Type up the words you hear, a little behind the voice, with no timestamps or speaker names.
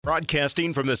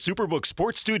Broadcasting from the Superbook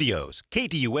Sports Studios,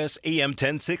 KDUS AM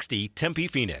 1060 Tempe,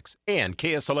 Phoenix, and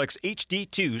KSLX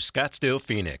HD2 Scottsdale,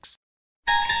 Phoenix.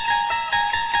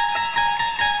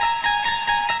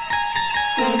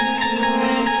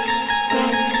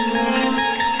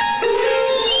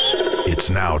 It's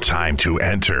now time to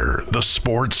enter the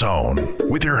Sports Zone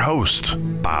with your host,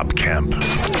 Bob Kemp.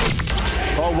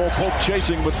 Caldwell Pope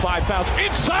chasing with 5 fouls.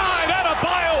 Inside,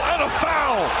 Adebayo, and a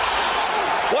foul.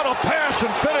 What a pass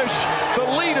and finish. The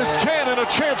lead is 10 and a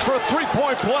chance for a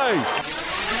three-point play.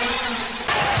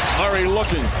 Murray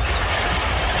looking.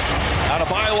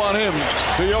 Adebayo on him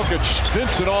to Jokic.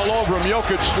 Vincent all over him.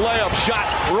 Jokic layup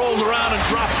shot. Rolls around and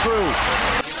drops through.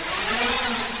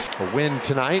 A win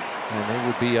tonight, and they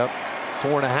would be up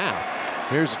 4.5.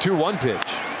 Here's a 2-1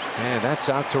 pitch. And that's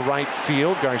out to right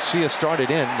field. Garcia started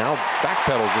in. Now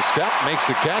backpedals a step. Makes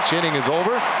the catch. Inning is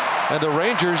over. And the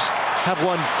Rangers have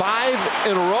won 5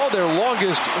 in a row, their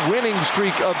longest winning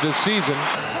streak of the season.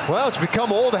 Well, it's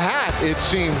become old hat, it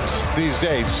seems, these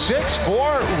days.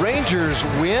 6-4, Rangers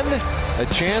win. A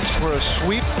chance for a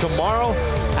sweep tomorrow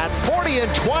at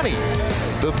 40-20.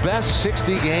 The best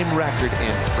 60-game record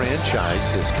in franchise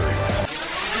history.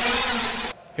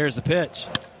 Here's the pitch.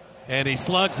 And he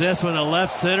slugs this one to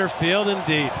left center field and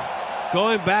deep.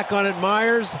 Going back on it,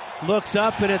 Myers looks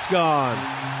up and it's gone.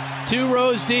 2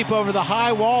 rows deep over the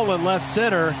high wall in left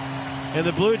center, and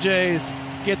the Blue Jays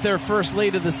get their first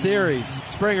lead of the series.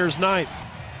 Springer's 9th.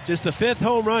 Just the 5th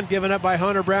home run given up by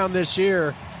Hunter Brown this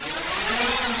year. So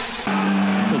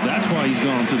that's why he's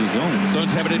gone to the zone.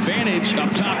 Zones have an advantage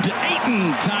up top to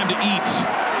Ayton. Time to eat.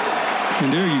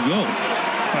 And there you go.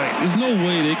 Right, there's no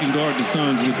way they can guard the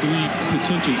Suns with 3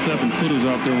 potential 7-footers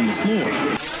out there on the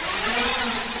floor.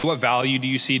 What value do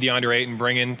you see DeAndre Ayton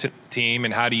bringing to the team,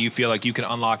 and how do you feel like you can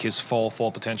unlock his full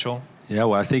potential? Yeah,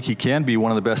 well, I think he can be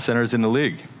one of the best centers in the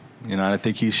league. You know, and I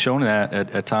think he's shown that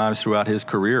at times throughout his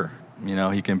career. You know,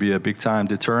 he can be a big-time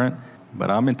deterrent, but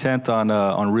I'm intent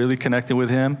on really connecting with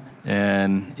him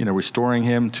and, you know, restoring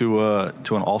him to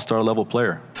an all-star level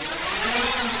player.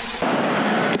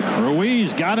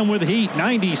 Ruiz got him with heat,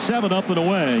 97 up and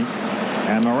away.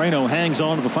 And Moreno hangs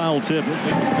on to the foul tip.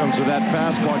 Comes with that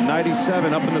fastball,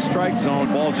 97 up in the strike zone.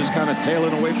 Ball just kind of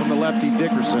tailing away from the lefty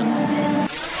Dickerson.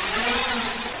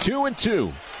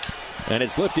 2-2. And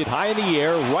it's lifted high in the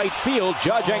air, right field.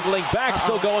 Judge angling back,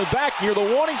 still going back near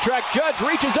the warning track. Judge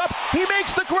reaches up, he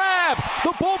makes the grab.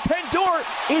 The bullpen door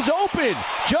is open.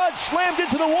 Judge slammed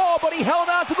into the wall, but he held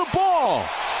on to the ball.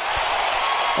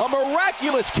 A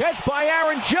miraculous catch by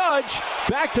Aaron Judge.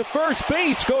 Back to first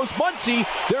base goes Muncy.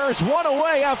 There's one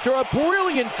away after a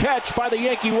brilliant catch by the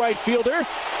Yankee right fielder.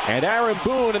 And Aaron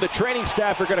Boone and the training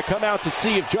staff are going to come out to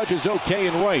see if Judge is okay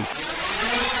and right.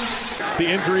 The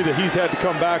injury that he's had to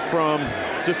come back from,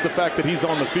 just the fact that he's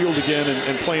on the field again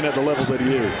and playing at the level that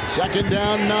he is. Second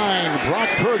down, 9. Brock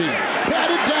Purdy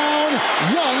batted down.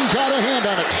 Young got a hand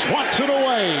on it, swats it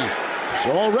away.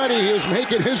 So already he is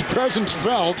making his presence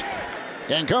felt.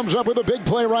 And comes up with a big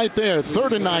play right there.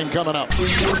 3rd and 9 coming up.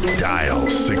 Dial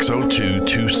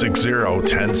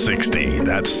 602-260-1060.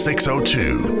 That's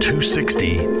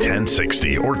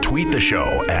 602-260-1060. Or tweet the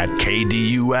show at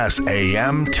KDUS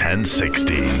AM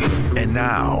 1060. And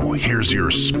now, here's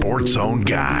your Sports Zone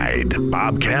guide,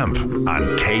 Bob Kemp,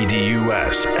 on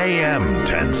KDUS AM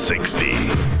 1060.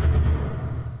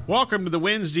 Welcome to the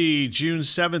Wednesday, June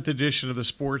 7th edition of the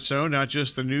Sports Zone. Not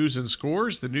just the news and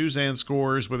scores, the news and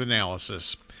scores with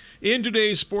analysis. In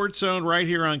today's Sports Zone, right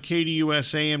here on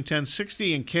KDUS AM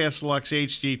 1060 and KSLX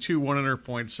HD2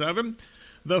 100.7.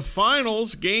 The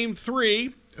finals, Game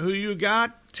 3. Who you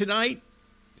got tonight?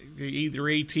 Either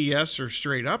ATS or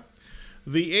straight up.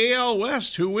 The AL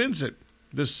West, who wins it?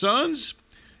 The Suns?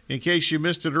 In case you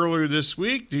missed it earlier this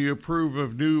week, do you approve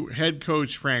of new head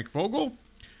coach Frank Vogel?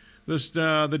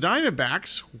 The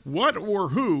Dbacks, what or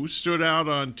who stood out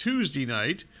on Tuesday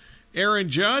night? Aaron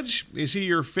Judge, is he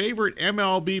your favorite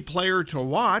MLB player to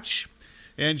watch?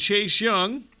 And Chase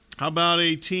Young, how about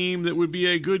a team that would be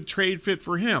a good trade fit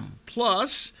for him?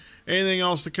 Plus, anything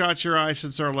else that caught your eye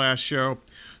since our last show?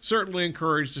 Certainly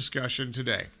encourage discussion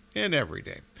today and every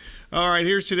day. All right,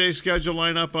 here's today's schedule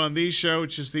lineup on the show,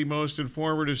 which is the most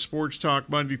informative sports talk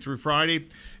Monday through Friday.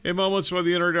 In moments with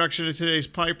the introduction of today's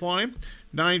pipeline.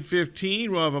 9:15,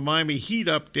 we'll have a Miami Heat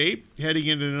update heading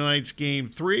into tonight's Game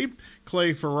 3.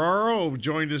 Clay Ferraro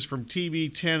joined us from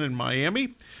TV10 in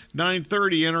Miami.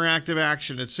 9:30, interactive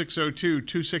action at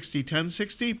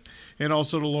 602-260-1060, and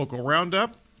also the local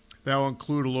roundup. That will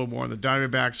include a little more on the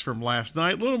Diamondbacks from last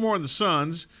night, a little more on the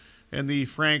Suns, and the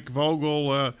Frank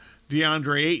Vogel,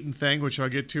 DeAndre Ayton thing, which I'll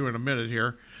get to in a minute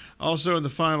here. Also, in the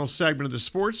final segment of the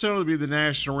Sports Zone, will be the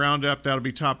National Roundup. That'll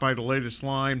be topped by the latest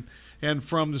line and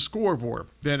from the scoreboard.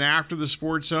 Then after the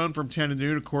Sports Zone from 10 to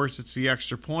noon, of course, it's the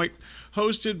Extra Point,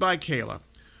 hosted by Kayla.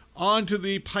 On to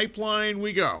the pipeline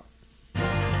we go.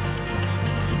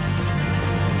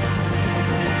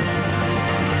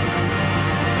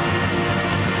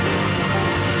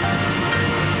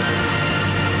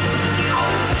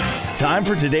 Time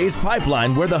for today's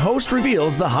pipeline, where the host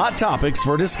reveals the hot topics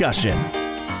for discussion.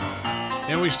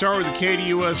 And we start with the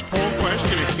KDUS poll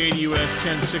question at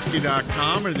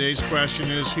KDUS1060.com. And today's question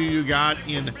is who you got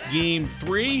in Game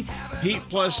 3, Heat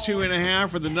plus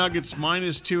 2.5 or the Nuggets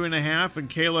minus 2.5. And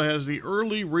Kayla has the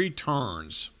early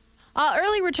returns.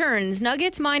 Early returns,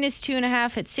 Nuggets minus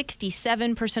 2.5 at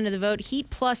 67% of the vote, Heat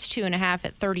plus 2.5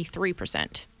 at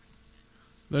 33%.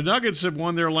 The Nuggets have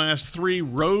won their last 3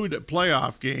 road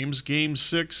playoff games, Game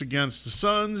 6 against the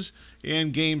Suns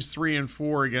and Games 3 and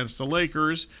 4 against the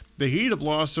Lakers. The Heat have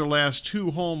lost their last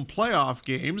 2 home playoff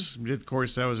games. Of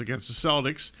course, that was against the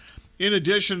Celtics. In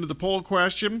addition to the poll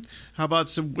question, how about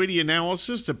some witty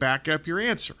analysis to back up your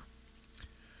answer?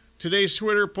 Today's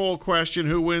Twitter poll question,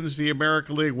 who wins the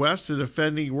American League West, the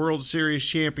defending World Series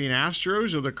champion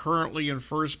Astros or the currently in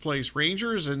first place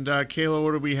Rangers? And Kayla,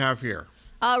 what do we have here?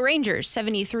 Rangers,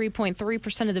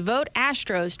 73.3% of the vote.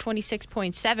 Astros,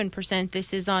 26.7%.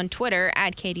 This is on Twitter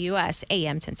at KDUS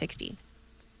AM 1060.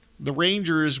 The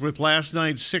Rangers, with last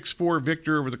night's 6-4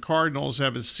 victory over the Cardinals,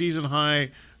 have a season-high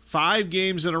 5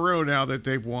 games in a row now that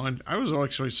they've won. I was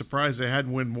actually surprised they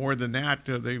hadn't won more than that.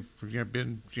 They've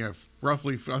been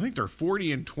roughly, I think they're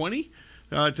 40-20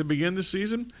 to begin the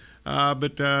season.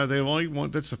 But they've only won,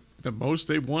 that's the most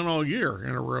they've won all year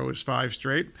in a row is 5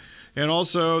 straight. And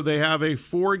also, they have a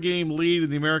 4-game lead in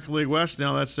the American League West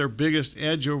now. That's their biggest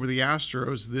edge over the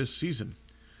Astros this season.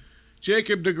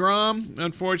 Jacob deGrom,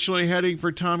 unfortunately, heading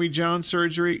for Tommy John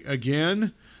surgery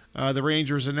again. The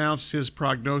Rangers announced his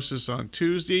prognosis on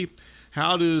Tuesday.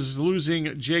 How does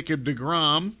losing Jacob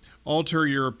deGrom alter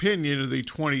your opinion of the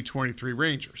 2023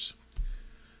 Rangers?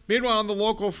 Meanwhile, on the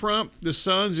local front, the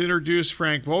Suns introduced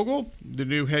Frank Vogel, the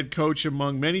new head coach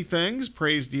among many things,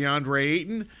 praised DeAndre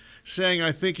Ayton, saying,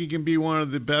 I think he can be one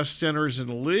of the best centers in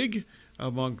the league,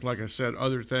 among, like I said,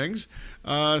 other things.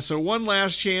 So one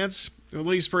last chance, at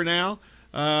least for now.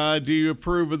 Do you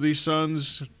approve of the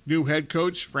Suns' new head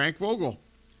coach, Frank Vogel?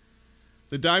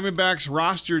 The Diamondbacks'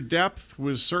 roster depth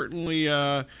was certainly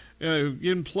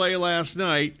in play last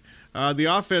night. The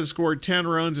offense scored 10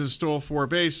 runs and stole 4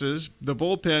 bases. The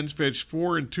bullpen pitched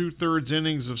 4 2/3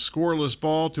 innings of scoreless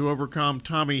ball to overcome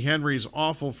Tommy Henry's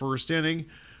awful first inning.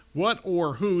 What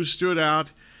or who stood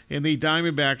out in the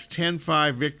Diamondbacks'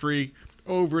 10-5 victory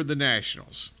over the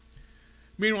Nationals?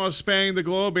 Meanwhile, spanning the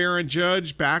globe, Aaron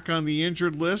Judge back on the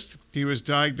injured list. He was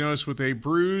diagnosed with a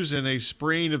bruise and a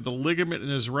sprain of the ligament in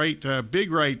his right big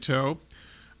right toe,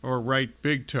 or right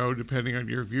big toe, depending on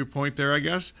your viewpoint there, I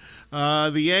guess.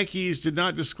 The Yankees did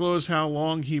not disclose how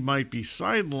long he might be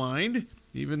sidelined,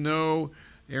 even though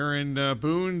Aaron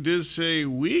Boone did say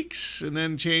weeks and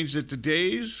then changed it to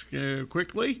days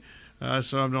quickly.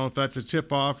 So I don't know if that's a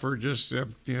tip-off or just a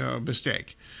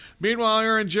mistake. Meanwhile,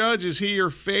 Aaron Judge, is he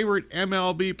your favorite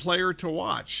MLB player to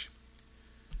watch?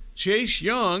 Chase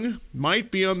Young might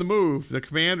be on the move. The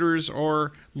Commanders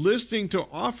are listing to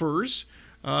offers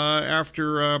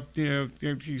after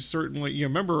he certainly. You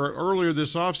remember earlier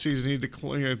this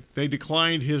offseason they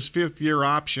declined his 5th-year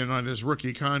option on his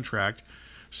rookie contract.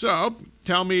 So,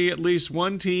 tell me at least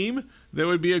one team that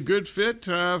would be a good fit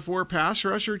for pass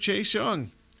rusher Chase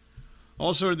Young.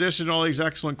 Also, in addition to all these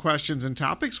excellent questions and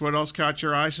topics, what else caught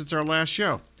your eye since our last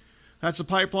show? That's the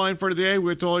pipeline for today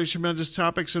with all these tremendous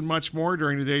topics and much more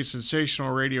during today's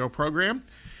sensational radio program.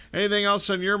 Anything else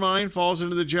on your mind falls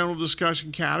into the general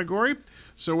discussion category.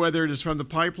 So whether it is from the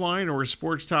pipeline or a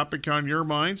sports topic on your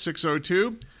mind,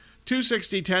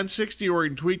 602-260-1060, or you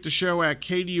can tweet the show at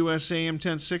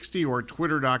KDUSAM1060 or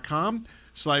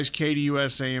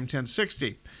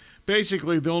twitter.com/KDUSAM1060.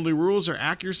 Basically, the only rules are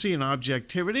accuracy and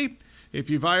objectivity. If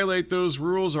you violate those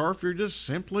rules, or if you're just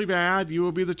simply bad, you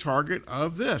will be the target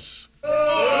of this.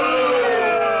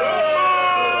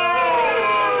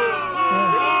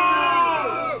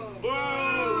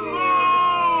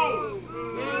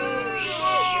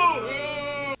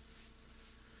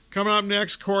 Coming up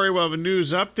next, Corey will have a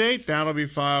news update. That'll be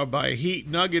followed by Heat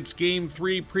Nuggets Game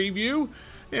 3 preview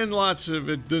and lots of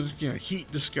Heat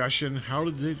discussion. How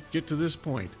did they get to this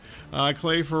point?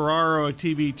 Clay Ferraro at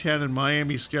TV 10 in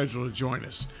Miami scheduled to join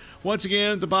us. Once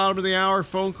again, at the bottom of the hour,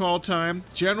 phone call time,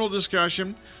 general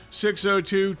discussion,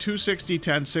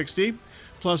 602-260-1060.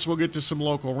 Plus, we'll get to some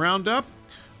local roundup.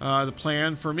 The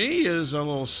plan for me is a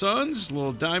little Suns, a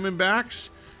little Diamondbacks,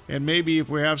 and maybe if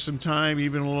we have some time,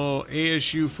 even a little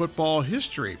ASU football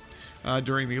history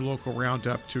during the local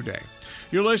roundup today.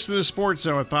 You're listening to the Sports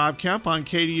Zone with Bob Kemp on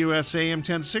KDUS AM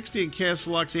 1060 and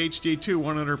KSLX HD2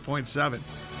 100.7.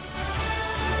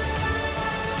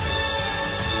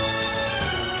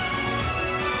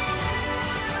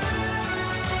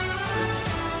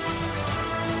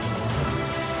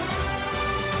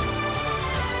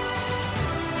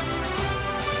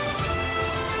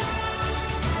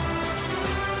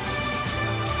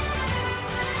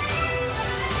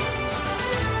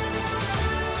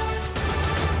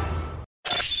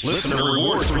 Listener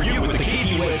rewards for you with the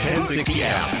KDUS 1060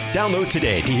 app. Download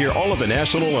today to hear all of the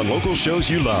national and local shows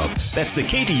you love. That's the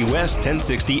KDUS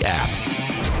 1060 app.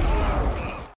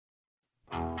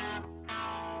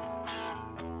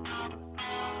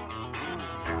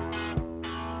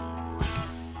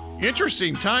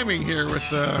 Interesting timing here with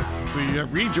the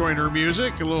rejoiner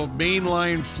music, a little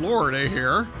mainline Florida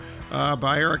here.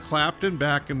 By Eric Clapton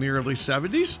back in the early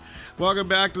 70s. Welcome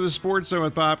back to the Sports Zone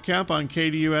with Bob Kemp on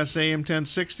KDUS AM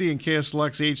 1060 and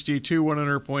KSLX HD2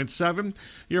 100.7.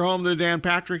 You're home to the Dan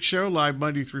Patrick Show, live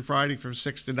Monday through Friday from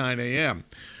 6 to 9 a.m.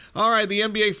 All right, the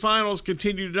NBA Finals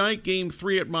continue tonight. Game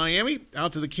 3 at Miami.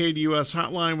 Out to the KDUS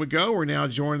hotline we go. We're now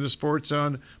joined in the Sports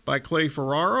Zone by Clay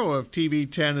Ferraro of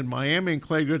TV 10 in Miami. And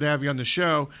Clay, good to have you on the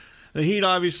show. The Heat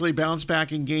obviously bounced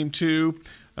back in Game 2.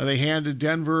 They handed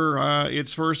Denver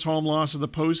its first home loss of the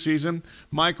postseason.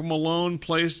 Michael Malone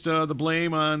placed the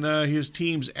blame on his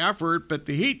team's effort, but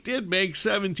the Heat did make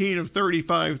 17 of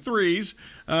 35 threes.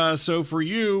 So for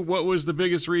you, what was the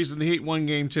biggest reason the Heat won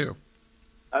Game 2?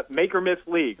 Make or miss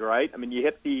league, right? I mean, you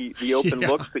hit the open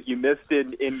looks that you missed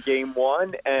in Game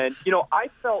 1. And, I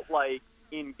felt like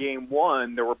in Game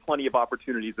 1 there were plenty of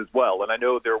opportunities as well. And I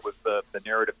know there was the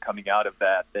narrative coming out of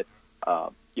that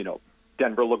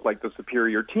Denver looked like the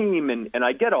superior team, and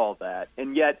I get all that.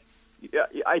 And yet,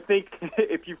 I think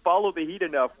if you follow the Heat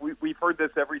enough, we've heard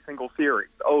this every single series.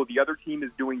 Oh, the other team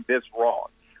is doing this wrong.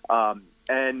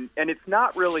 And it's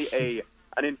not really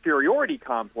an inferiority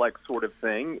complex sort of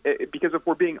thing, because if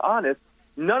we're being honest,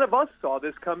 none of us saw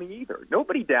this coming either.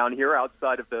 Nobody down here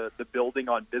outside of the building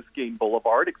on Biscayne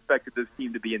Boulevard expected this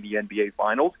team to be in the NBA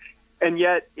Finals. And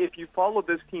yet, if you follow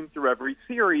this team through every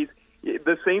series,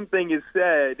 the same thing is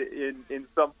said in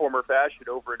some form or fashion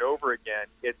over and over again.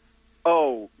 It's,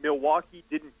 oh, Milwaukee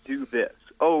didn't do this.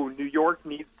 Oh, New York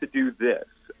needs to do this.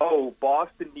 Oh,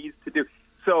 Boston needs to do.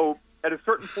 So at a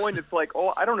certain point, it's like,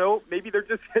 oh, I don't know, maybe they're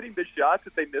just hitting the shots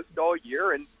that they missed all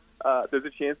year, and there's a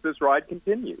chance this ride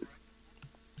continues.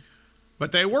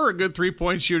 But they were a good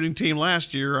three-point shooting team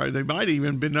last year. They might have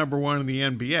even been number one in the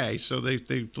NBA. So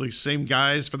the same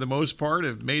guys, for the most part,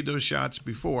 have made those shots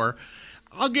before.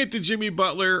 I'll get to Jimmy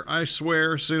Butler, I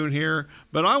swear, soon here.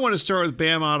 But I want to start with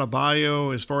Bam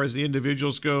Adebayo as far as the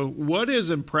individuals go. What has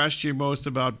impressed you most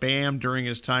about Bam during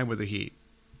his time with the Heat?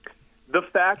 The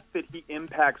fact that he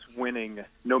impacts winning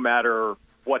no matter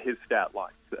what his stat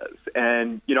line says.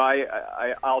 And,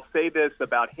 I'll say this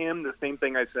about him, the same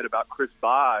thing I said about Chris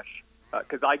Bosh,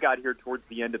 because I got here towards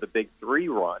the end of the Big Three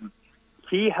run.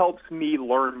 He helps me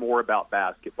learn more about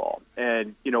basketball.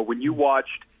 And, when you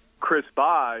watched Chris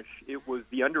Bosh, it was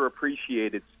the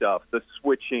underappreciated stuff, the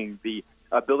switching, the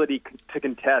ability to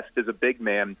contest as a big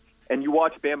man. And you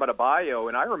watch Bam Adebayo,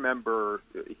 and I remember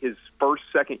his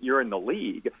second year in the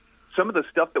league, some of the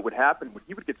stuff that would happen when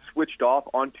he would get switched off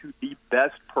onto the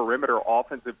best perimeter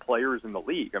offensive players in the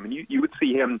league. I mean, you would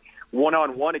see him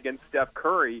one-on-one against Steph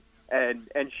Curry and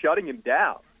shutting him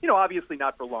down. Obviously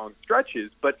not for long stretches,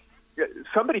 but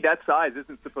somebody that size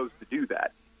isn't supposed to do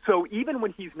that. So even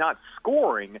when he's not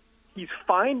scoring, he's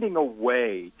finding a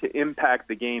way to impact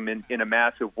the game in a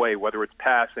massive way, whether it's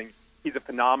passing. He's a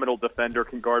phenomenal defender,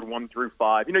 can guard 1 through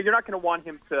 5. You're not going to want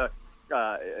him to,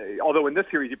 although in this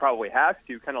series he probably has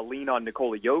to, kind of lean on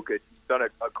Nikola Jokic. He's done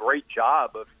a great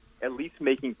job of at least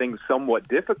making things somewhat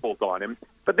difficult on him.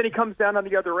 But then he comes down on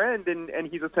the other end, and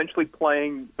he's essentially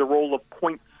playing the role of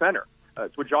point center.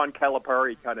 It's what John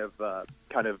Calipari kind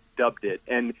of dubbed it.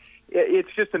 And it's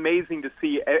just amazing to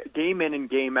see game in and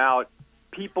game out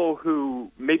people who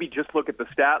maybe just look at the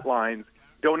stat lines,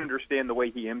 don't understand the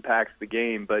way he impacts the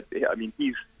game. But, I mean,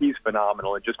 he's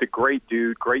phenomenal and just a great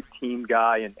dude, great team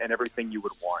guy, and everything you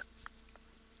would want.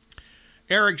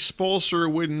 Eric Spoelstra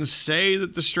wouldn't say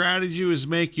that the strategy was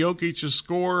make Jokic a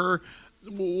scorer.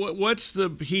 What's the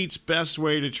Heat's best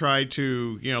way to try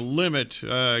to, limit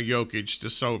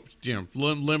Jokic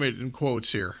limit in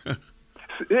quotes here?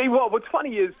 Hey, well, what's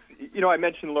funny is, I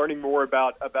mentioned learning more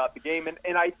about the game,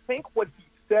 and I think what he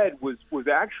said was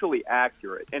actually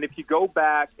accurate. And if you go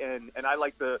back, and I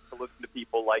like to listen to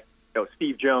people like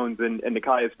Steve Jones and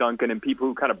Nekias Duncan and people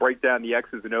who kind of break down the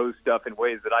X's and O's stuff in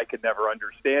ways that I could never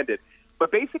understand it.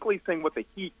 But basically saying what the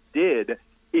Heat did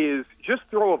is just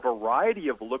throw a variety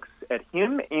of looks at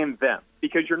him and them,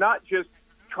 because you're not just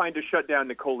trying to shut down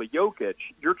Nikola Jokic.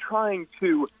 You're trying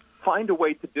to find a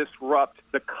way to disrupt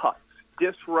the cuts,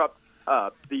 disrupt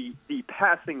the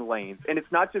passing lanes. And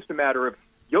it's not just a matter of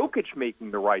Jokic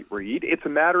making the right read. It's a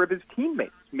matter of his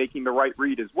teammates making the right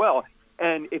read as well.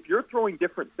 And if you're throwing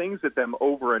different things at them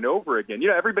over and over again,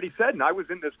 everybody said, and I was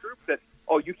in this group, that,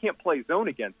 you can't play zone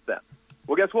against them.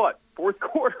 Well, guess what? Fourth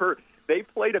quarter, they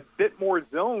played a bit more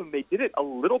zone. They did it a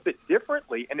little bit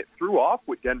differently, and it threw off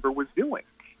what Denver was doing.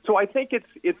 So I think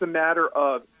it's a matter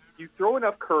of you throw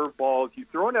enough curveballs, you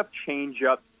throw enough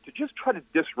changeups to just try to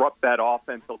disrupt that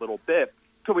offense a little bit.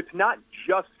 So it's not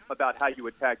just about how you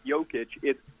attack Jokic.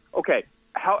 It's, okay,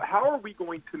 how are we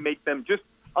going to make them just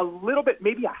a little bit,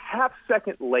 maybe a half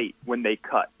second late when they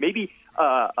cut, maybe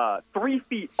 3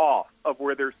 feet off of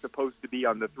where they're supposed to be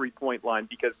on the three-point line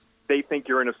because they think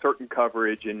you're in a certain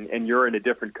coverage and you're in a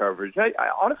different coverage.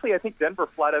 Honestly, I think Denver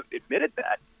flat out admitted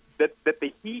that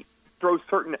the Heat throw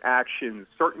certain actions,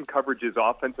 certain coverages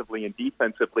offensively and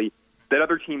defensively that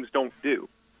other teams don't do.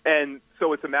 And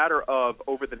so it's a matter of,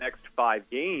 over the next 5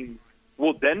 games,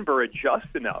 will Denver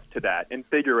adjust enough to that and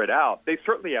figure it out? They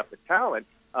certainly have the talent,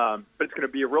 but it's going to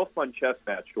be a real fun chess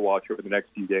match to watch over the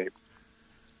next few games.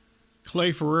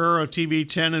 Clay Ferraro of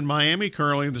TV10 in Miami,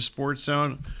 currently in the Sports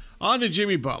Zone. On to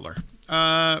Jimmy Butler.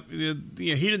 He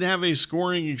didn't have a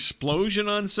scoring explosion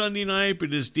on Sunday night,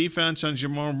 but his defense on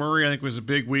Jamal Murray, I think, was a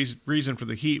big reason for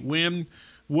the Heat win.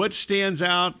 What stands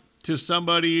out to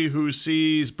somebody who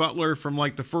sees Butler from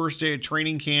like the first day of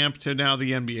training camp to now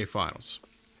the NBA Finals?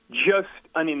 Just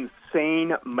an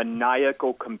insane,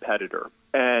 maniacal competitor.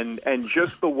 And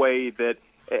just the way that,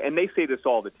 and they say this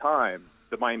all the time,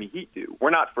 the Miami Heat do, we're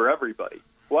not for everybody.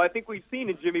 Well, I think we've seen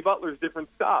in Jimmy Butler's different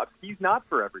stops, he's not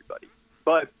for everybody.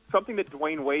 But something that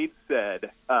Dwayne Wade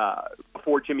said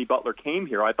before Jimmy Butler came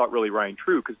here, I thought really rang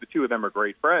true, because the two of them are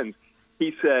great friends.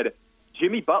 He said,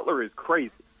 Jimmy Butler is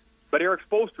crazy, but Eric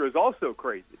Spoelstra is also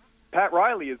crazy. Pat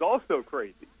Riley is also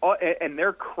crazy. And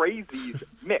their crazies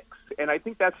mix. And I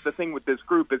think that's the thing with this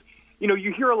group is,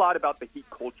 you hear a lot about the Heat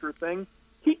culture thing.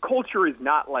 Heat culture is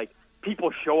not like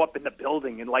people show up in the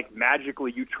building and like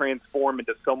magically you transform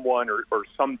into someone or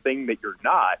something that you're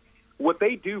not. What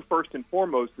they do first and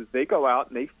foremost is they go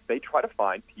out and they try to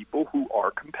find people who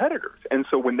are competitors. And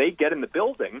so when they get in the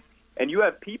building and you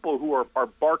have people who are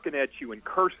barking at you and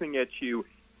cursing at you,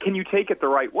 can you take it the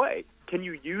right way? Can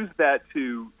you use that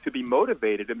to be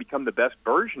motivated and become the best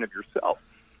version of yourself?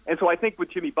 And so I think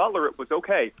with Jimmy Butler, it was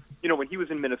okay. When he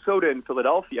was in Minnesota and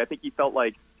Philadelphia, I think he felt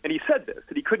like, and he said this,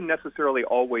 that he couldn't necessarily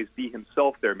always be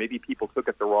himself there. Maybe people took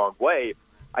it the wrong way.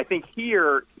 I think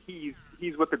here he's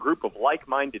with a group of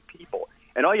like-minded people.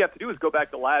 And all you have to do is go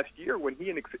back to last year when he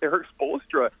and Eric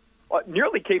Spoelstra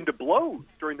nearly came to blows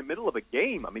during the middle of a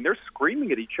game. I mean, they're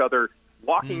screaming at each other,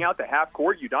 walking out to half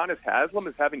court. Udonis Haslem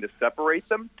is having to separate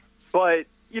them. But,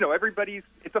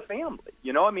 it's a family.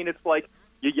 It's like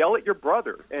you yell at your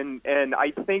brother. And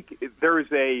I think there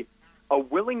is a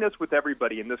willingness with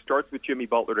everybody, and this starts with Jimmy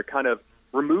Butler, to kind of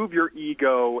remove your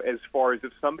ego as far as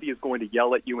if somebody is going to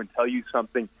yell at you and tell you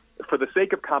something for the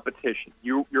sake of competition.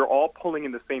 You're all pulling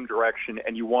in the same direction,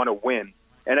 and you want to win.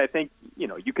 And I think,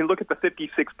 you can look at the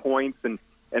 56 points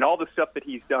and all the stuff that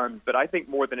he's done, but I think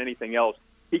more than anything else,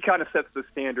 he kind of sets the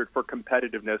standard for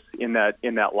competitiveness in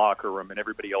that locker room, and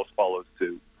everybody else follows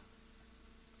suit.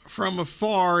 From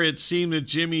afar, it seemed that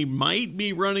Jimmy might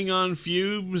be running on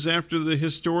fumes after the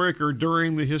historic or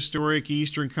during the historic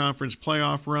Eastern Conference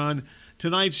playoff run.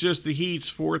 Tonight's just the Heat's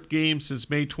 4th game since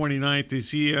May 29th. Is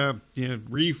he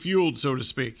refueled, so to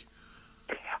speak?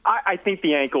 I think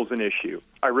the ankle's an issue.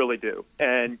 I really do.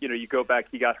 And, you go back,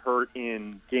 he got hurt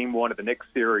in Game 1 of the Knicks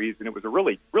series, and it was a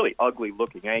really, really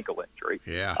ugly-looking ankle injury.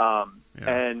 Yeah.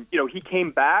 And, he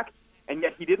came back, and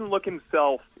yet he didn't look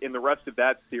himself in the rest of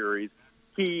that series.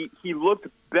 He looked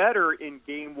better in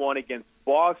Game 1 against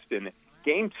Boston.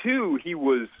 Game 2, he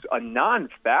was a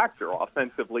non-factor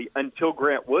offensively until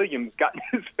Grant Williams got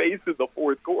in his face in the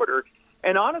fourth quarter.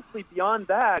 And honestly, beyond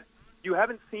that, you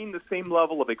haven't seen the same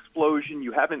level of explosion.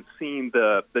 You haven't seen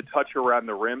the touch around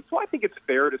the rim. So I think it's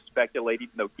fair to speculate,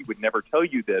 even though he would never tell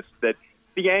you this, that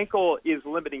the ankle is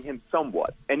limiting him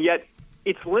somewhat. And yet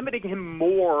it's limiting him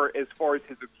more as far as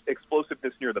his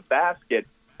explosiveness near the basket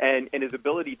and his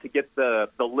ability to get the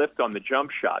lift on the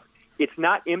jump shot. It's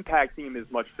not impacting him as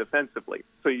much defensively.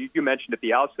 So you mentioned at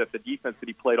the outset the defense that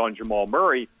he played on Jamal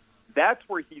Murray. that's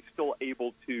where he's still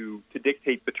able to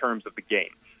dictate the terms of the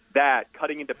game. That,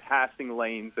 cutting into passing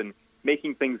lanes and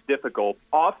making things difficult.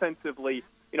 Offensively,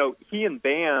 he and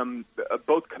Bam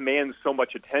both command so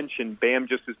much attention. Bam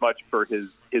just as much for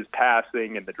his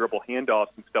passing and the dribble handoffs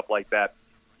and stuff like that.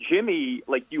 Jimmy,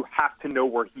 you have to know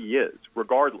where he is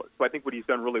regardless. So I think what he's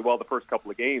done really well the first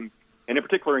couple of games, and in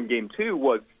particular in Game 2,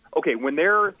 was, okay, when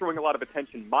they're throwing a lot of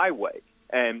attention my way,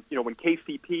 and, when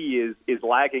KCP is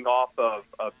lagging off of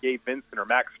Gabe Vincent or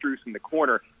Max Strus in the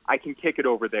corner, I can kick it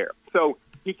over there. So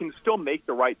he can still make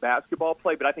the right basketball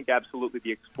play, but I think absolutely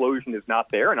the explosion is not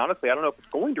there. And honestly, I don't know if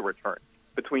it's going to return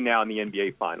between now and the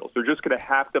NBA Finals. They're just going to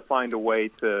have to find a way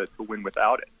to win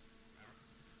without it.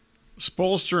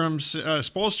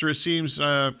 Spoelstra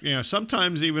seems,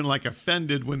 sometimes even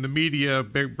offended when the media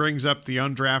brings up the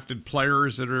undrafted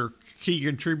players that are key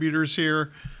contributors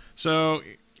here. So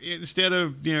instead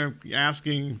of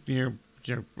asking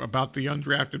about the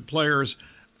undrafted players,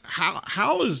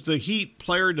 how has the Heat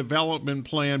player development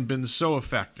plan been so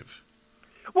effective?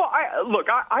 Well,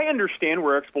 I understand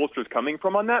where Spoelstra is coming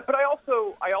from on that, but I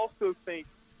also think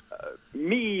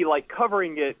me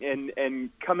covering it and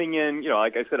coming in,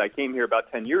 like I said, I came here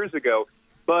about 10 years ago,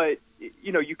 but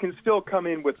you can still come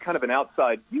in with kind of an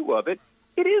outside view of it.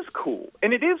 It is cool,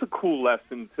 and it is a cool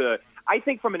lesson to. I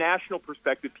think from a national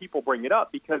perspective, people bring it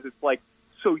up because it's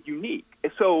so unique.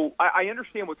 So I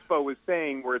understand what Spo is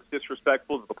saying, where it's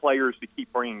disrespectful to the players to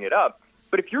keep bringing it up.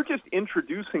 But if you're just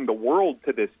introducing the world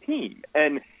to this team,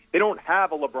 and they don't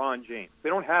have a LeBron James, they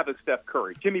don't have a Steph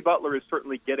Curry. Jimmy Butler is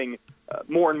certainly getting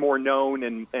more and more known,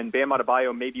 and Bam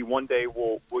Adebayo maybe one day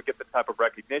will get the type of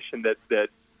recognition that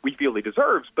we feel he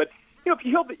deserves. But if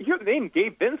you hear the name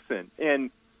Gabe Vincent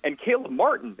and Caleb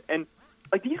Martin, and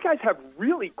these guys have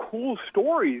really cool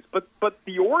stories, but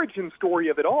the origin story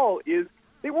of it all is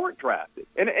they weren't drafted.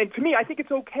 And to me, I think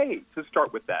it's okay to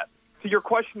start with that. To your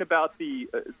question about the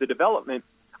development,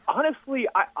 honestly,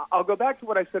 I'll go back to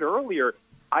what I said earlier.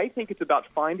 I think it's about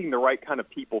finding the right kind of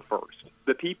people first.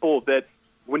 The people that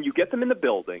when you get them in the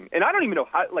building, and I don't even know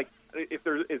how, if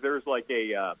there's a what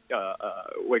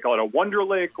we call it, a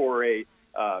Wonderlic or a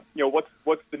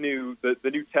what's the new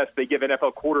test they give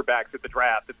NFL quarterbacks at the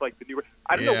draft? It's the new.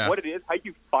 I don't know what it is. How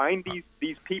you find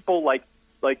these people like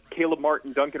Caleb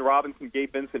Martin, Duncan Robinson,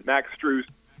 Gabe Vincent, Max Strus,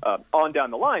 on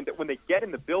down the line, that when they get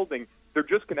in the building, they're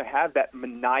just going to have that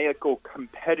maniacal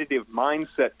competitive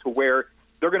mindset to where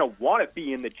they're going to want to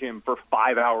be in the gym for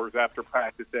 5 hours after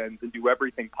practice ends and do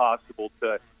everything possible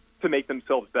to make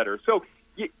themselves better. So.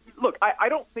 Look, I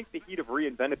don't think the Heat have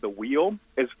reinvented the wheel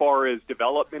as far as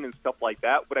development and stuff like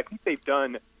that. What I think they've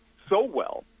done so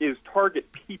well is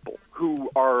target people who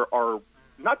are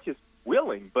not just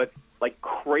willing, but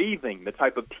craving the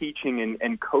type of teaching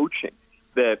and coaching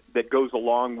that goes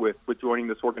along with joining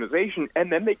this organization.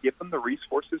 And then they give them the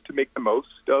resources to make the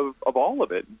most of all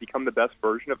of it and become the best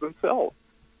version of themselves.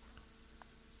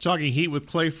 Talking Heat with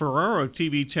Clay Ferraro of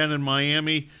TV10 in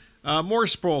Miami. More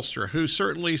Spoelstra, who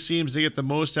certainly seems to get the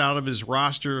most out of his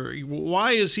roster.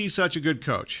 Why is he such a good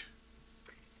coach?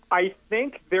 I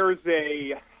think there's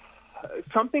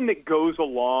something that goes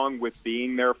along with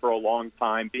being there for a long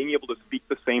time, being able to speak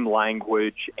the same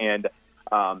language, and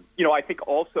I think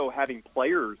also having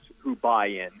players who buy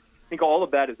in. I think all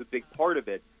of that is a big part of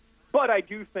it. But I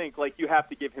do think, you have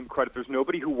to give him credit. There's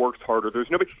nobody who works harder. There's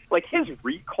nobody his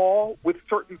recall with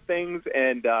certain things,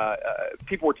 and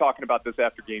people were talking about this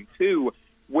after Game 2,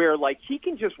 where he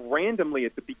can just randomly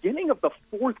at the beginning of the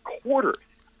fourth quarter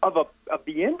of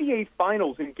the NBA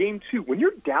Finals in Game 2, when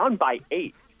you're down by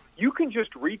 8, you can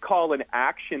just recall an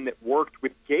action that worked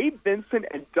with Gabe Vincent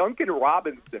and Duncan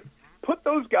Robinson. Put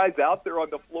those guys out there on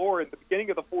the floor in the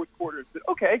beginning of the fourth quarter and said,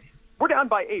 okay, we're down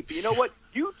by 8, but you know what?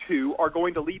 You two are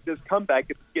going to lead this comeback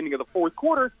at the beginning of the fourth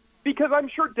quarter, because I'm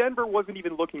sure Denver wasn't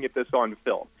even looking at this on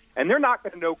film, and they're not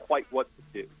going to know quite what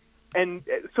to do. And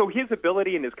so his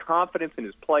ability and his confidence in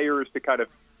his players to kind of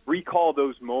recall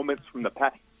those moments from the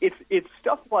past, it's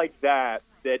stuff like that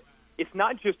it's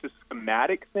not just a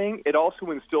schematic thing. It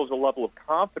also instills a level of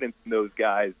confidence in those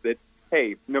guys that,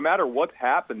 hey, no matter what's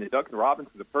happened, and Duncan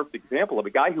Robinson is a perfect example of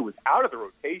a guy who was out of the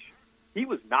rotation. He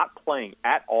was not playing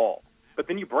at all. But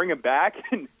then you bring him back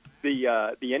in the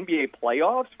NBA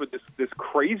playoffs for this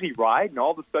crazy ride, and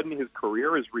all of a sudden his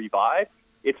career is revived.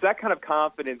 It's that kind of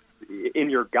confidence in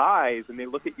your guys, and they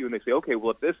look at you and they say, okay,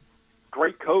 well, if this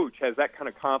great coach has that kind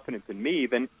of confidence in me,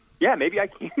 then, yeah, maybe I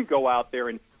can go out there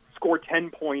and score 10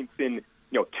 points in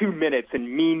 2 minutes and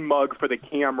mean mug for the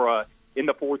camera in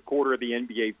the fourth quarter of the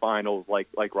NBA Finals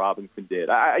like Robinson did.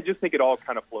 I just think it all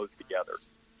kind of flows together.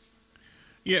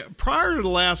 Yeah, prior to the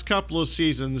last couple of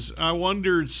seasons, I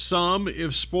wondered some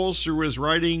if Spoelstra was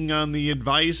writing on the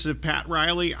advice of Pat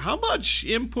Riley. How much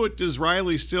input does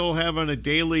Riley still have on a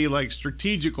daily,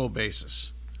 strategical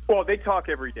basis? Well, they talk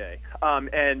every day.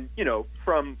 And,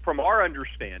 from our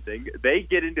understanding, they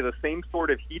get into the same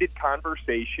sort of heated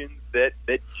conversations that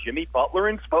Jimmy Butler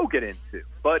and Spo get into.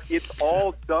 But it's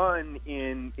all done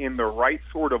in the right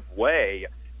sort of way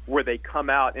where they come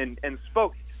out and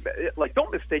Spo,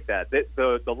 don't mistake that.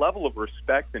 The level of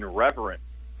respect and reverence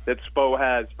that Spo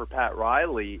has for Pat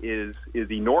Riley is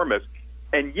enormous.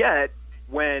 And yet,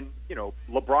 when,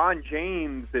 LeBron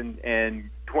James and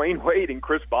Dwayne Wade and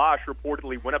Chris Bosh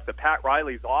reportedly went up to Pat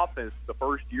Riley's office the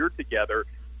first year together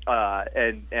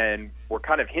and were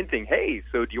kind of hinting, hey,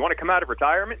 so do you want to come out of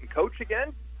retirement and coach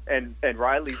again? And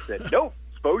Riley said, no,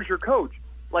 Spo's your coach.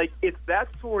 It's that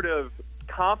sort of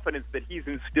confidence that he's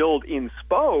instilled in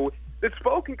Spo that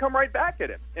Spo can come right back at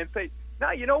him and say,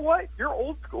 now, you know what? Your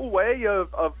old school way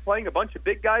of playing a bunch of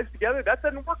big guys together, that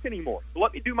doesn't work anymore. So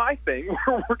let me do my thing.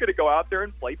 We're going to go out there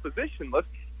and play positionless.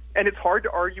 And it's hard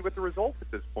to argue with the results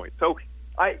at this point. So,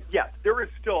 yes, there is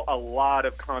still a lot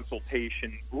of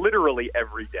consultation literally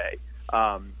every day.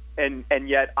 And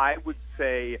yet I would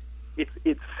say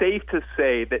it's safe to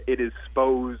say that it is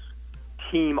Spo's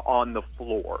team on the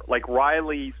floor.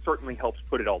 Riley certainly helps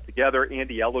put it all together.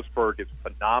 Andy Ellisberg is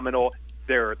phenomenal.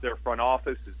 Their front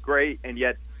office is great, and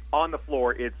yet on the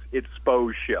floor it's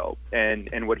Spo's show,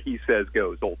 and what he says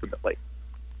goes ultimately.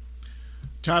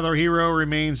 Tyler Hero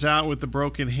remains out with the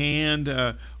broken hand.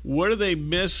 What do they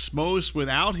miss most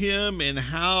without him, and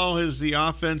how has the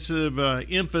offensive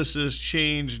emphasis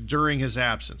changed during his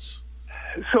absence?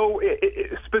 So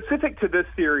specific to this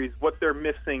series, what they're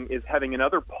missing is having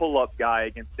another pull-up guy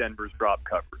against Denver's drop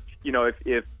coverage.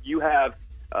 If you have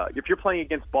if you're playing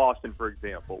against Boston, for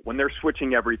example, when they're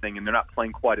switching everything and they're not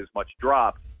playing quite as much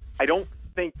drop, I don't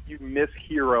think you miss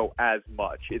Hero as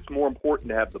much. It's more important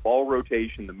to have the ball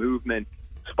rotation, the movement,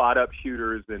 spot-up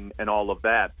shooters, and all of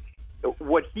that.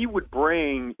 What he would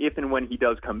bring if and when he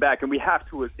does come back, and we have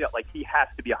to, he has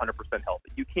to be 100%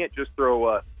 healthy. You can't just throw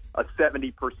a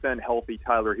 70% healthy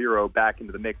Tyler Hero back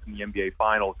into the mix in the NBA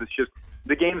Finals. It's just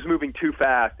the game's moving too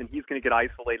fast, and he's going to get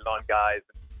isolated on guys.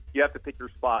 You have to pick your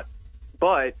spot.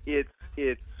 But it's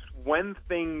when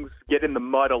things get in the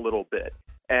mud a little bit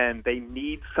and they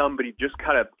need somebody just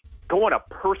kind of go on a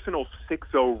personal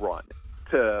 6-0 run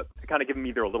to kind of give them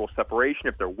either a little separation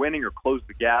if they're winning or close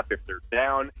the gap if they're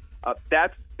down.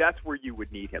 That's where you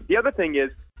would need him. The other thing is,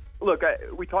 look,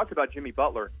 we talked about Jimmy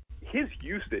Butler. His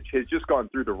usage has just gone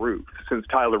through the roof since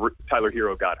Tyler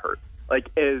Hero got hurt.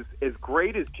 As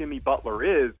great as Jimmy Butler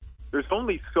is, there's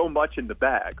only so much in the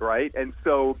bag, right? And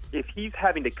so if he's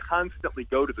having to constantly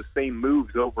go to the same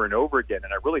moves over and over again,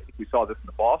 and I really think we saw this in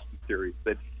the Boston series,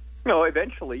 that,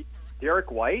 eventually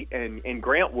Derek White and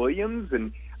Grant Williams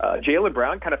and Jaylen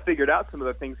Brown kind of figured out some of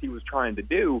the things he was trying to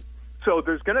do. So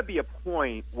there's going to be a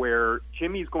point where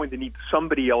Jimmy's going to need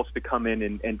somebody else to come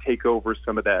in and take over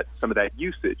some of that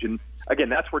usage. And again,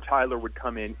 that's where Tyler would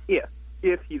come in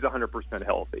if he's 100%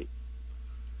 healthy.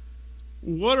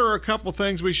 What are a couple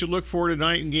things we should look for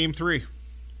tonight in Game 3?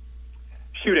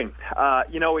 Shooting.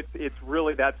 It's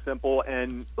really that simple.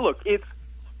 And look,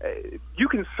 you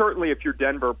can certainly, if you're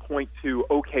Denver, point to,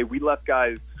 okay, we left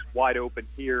guys wide open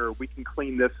here. We can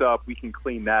clean this up. We can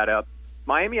clean that up.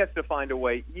 Miami has to find a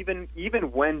way, even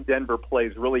when Denver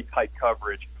plays really tight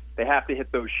coverage, they have to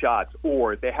hit those shots,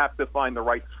 or they have to find the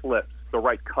right slips, the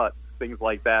right cuts, things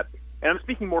like that. And I'm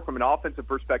speaking more from an offensive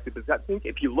perspective, because I think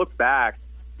if you look back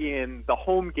in the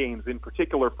home games in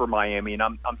particular for Miami, and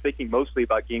I'm thinking mostly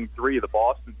about Game 3 of the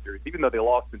Boston series, even though they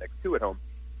lost the next two at home,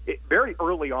 very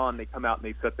early on they come out and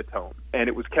they set the tone. And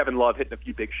it was Kevin Love hitting a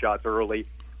few big shots early,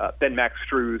 then Max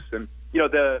Strus, and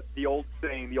the old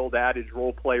saying, the old adage,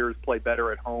 role players play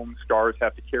better at home, stars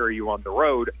have to carry you on the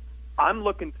road. I'm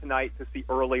looking tonight to see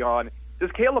early on, does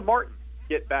Caleb Martin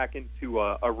get back into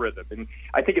a rhythm? And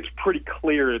I think it's pretty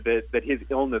clear that his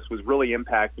illness was really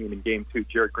impacting him in Game 2.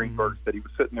 Jared Greenberg said he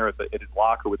was sitting there at his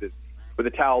locker with a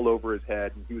towel over his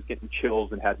head, and he was getting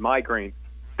chills and had migraines.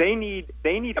 They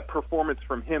need a performance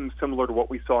from him similar to what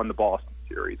we saw in the Boston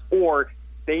series, or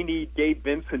they need Gabe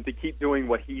Vincent to keep doing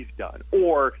what he's done,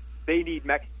 or they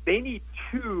need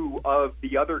two of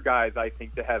the other guys, I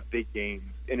think, to have big games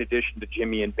in addition to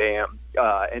Jimmy and Bam,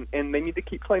 and they need to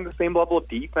keep playing the same level of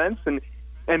defense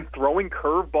and throwing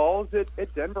curveballs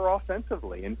at Denver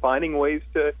offensively and finding ways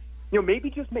to, maybe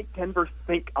just make Denver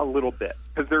think a little bit,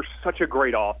 because they're such a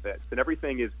great offense, and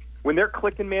everything is, when they're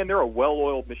clicking, man, they're a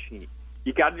well-oiled machine.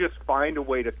 You got to just find a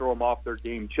way to throw them off their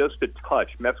game just a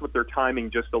touch, mess with their timing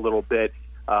just a little bit.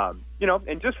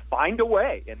 and just find a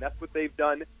way. And that's what they've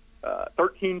done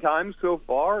 13 times so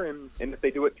far. And if they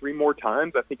do it 3 more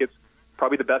times, I think it's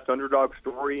probably the best underdog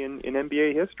story in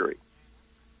NBA history.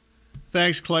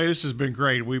 Thanks, Clay. This has been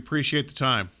great. We appreciate the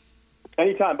time.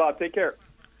 Anytime, Bob. Take care.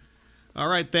 All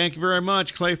right. Thank you very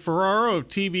much. Clay Ferraro of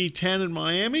TV10 in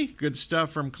Miami. Good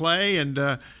stuff from Clay. And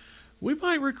we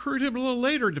might recruit him a little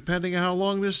later, depending on how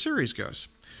long this series goes.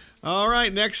 All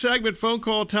right. Next segment, phone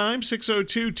call time,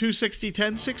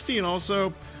 602-260-1060. And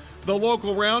also the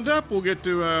local roundup. We'll get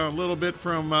to a little bit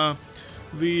from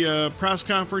the press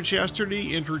conference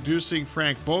yesterday, introducing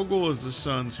Frank Vogel as the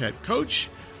Suns head coach.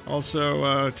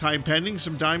 Also, time pending,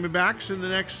 some Diamondbacks in the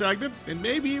next segment, and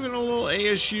maybe even a little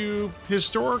ASU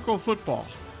historical football.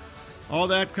 All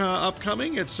that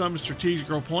upcoming at some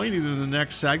strategical point, either in the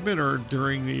next segment or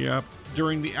during the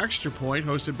extra point,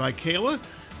 hosted by Kayla,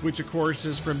 which of course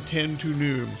is from 10 to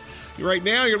noon. Right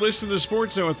now, you're listening to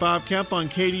Sports Zone with Bob Kemp on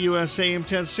KDUS AM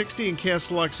 1060 and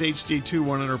KSLX HD2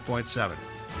 100.7.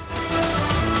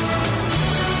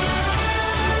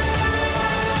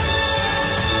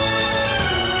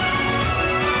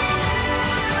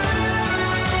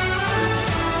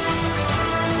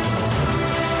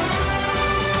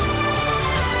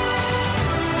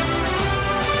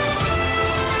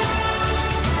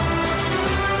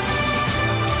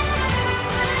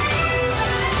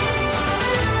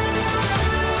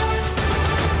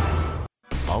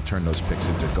 Turn those picks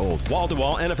into gold.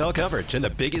 Wall-to-wall NFL coverage and the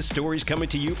biggest stories coming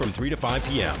to you from 3 to 5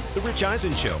 p.m. The Rich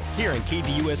Eisen Show here on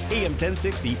KDUS AM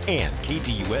 1060 and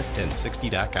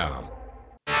KDUS1060.com.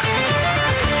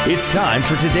 It's time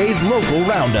for today's local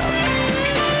roundup.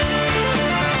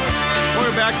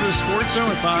 Welcome back to the Sports Zone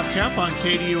with Bob Kemp on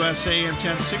KDUS AM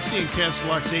 1060 and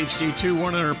KSLX HD2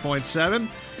 100.7.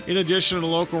 In addition to the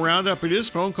local roundup, it is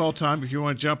phone call time if you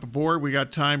want to jump aboard. We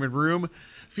got time and room.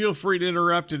 Feel free to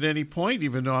interrupt at any point,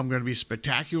 even though I'm going to be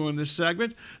spectacular in this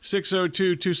segment.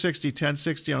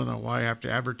 602-260-1060. I don't know why I have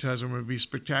to advertise I'm going to be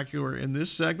spectacular in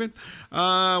this segment.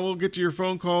 We'll get to your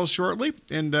phone calls shortly.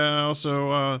 And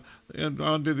also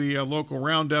on to the local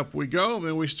roundup we go.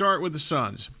 And we start with the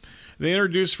Suns. They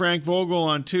introduced Frank Vogel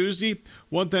on Tuesday.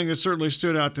 One thing that certainly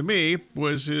stood out to me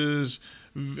was his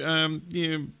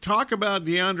talk about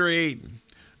DeAndre Ayton.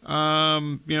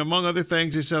 Among other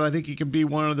things, he said, I think he can be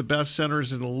one of the best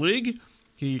centers in the league.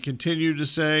 He continued to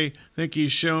say, I think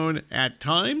he's shown at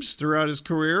times throughout his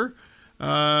career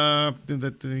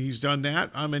that he's done that.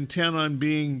 I'm intent on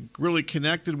being really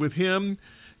connected with him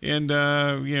and,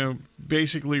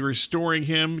 basically restoring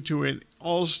him to an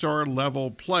all-star level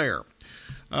player.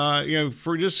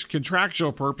 For just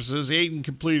contractual purposes, Ayton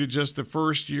completed just the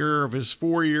first year of his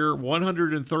 4-year,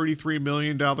 $133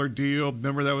 million deal.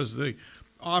 Remember, that was the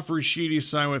offer sheet he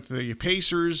signed with the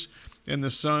Pacers, and the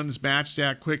Suns matched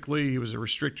that quickly. He was a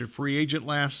restricted free agent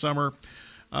last summer.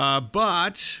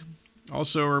 But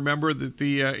also remember that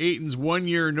the Ayton's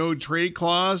 1-year no-trade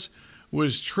clause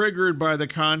was triggered by the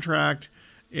contract,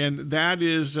 and that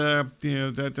is,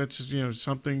 that's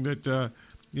something that,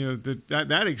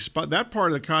 that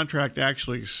part of the contract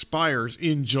actually expires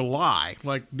in July,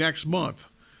 like next month.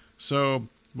 So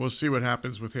we'll see what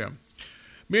happens with him.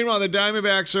 Meanwhile, the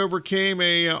Diamondbacks overcame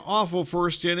a awful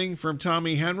first inning from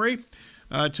Tommy Henry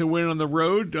to win on the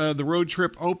road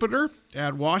trip opener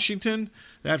at Washington.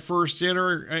 That first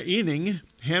inning,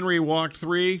 Henry walked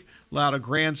 3, allowed a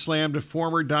grand slam to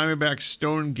former Diamondback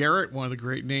Stone Garrett, one of the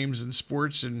great names in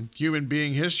sports and human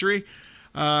being history.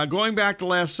 Going back to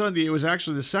last Sunday, it was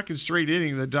actually the second straight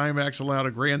inning the Diamondbacks allowed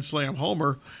a grand slam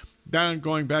homer.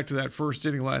 Going back to that first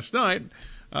inning last night,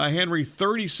 Henry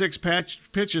 36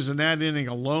 pitches in that inning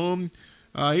alone.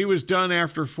 He was done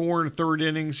after 4 1/3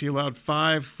 innings. He allowed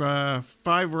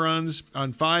five runs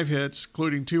on 5 hits,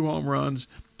 including 2 home runs,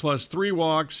 plus 3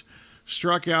 walks,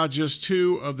 struck out just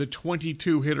 2 of the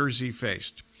 22 hitters he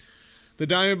faced. The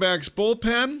Diamondbacks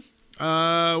bullpen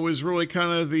was really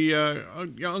kind of the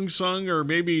unsung, or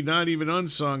maybe not even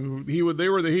unsung. They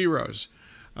were the heroes.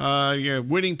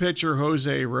 Winning pitcher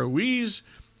Jose Ruiz,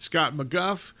 Scott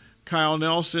McGuff, Kyle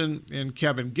Nelson, and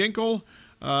Kevin Ginkel.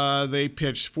 They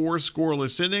pitched 4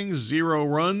 scoreless innings, 0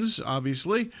 runs,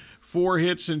 obviously, 4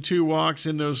 hits and 2 walks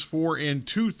in those 4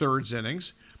 2/3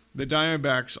 innings. The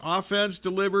Diamondbacks offense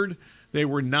delivered. They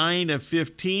were 9 of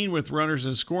 15 with runners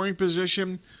in scoring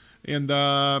position, and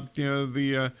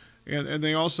and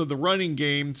they also, the running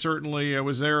game certainly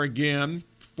was there again.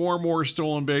 4 more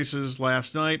stolen bases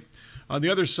last night. On the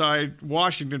other side,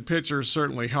 Washington pitchers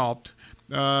certainly helped.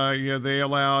 They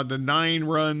allowed 9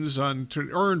 runs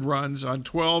earned runs on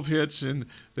 12 hits, and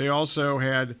they also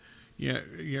had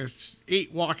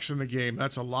 8 walks in the game.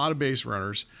 That's a lot of base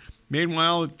runners.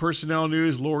 Meanwhile, personnel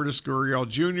news, Lourdes Gurriel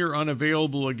Jr.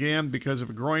 unavailable again because of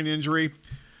a groin injury.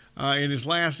 In his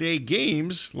last 8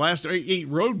 games, last 8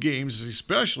 road games, has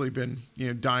especially been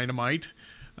dynamite.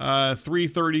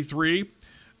 333.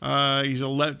 He's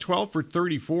 12 for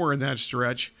 34 in that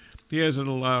stretch. He has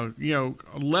an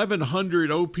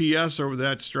 1100 OPS over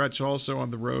that stretch also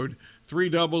on the road. 3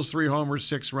 doubles, 3 homers,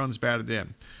 6 runs batted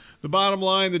in. The bottom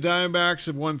line, the Diamondbacks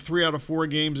have won 3 out of 4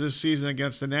 games this season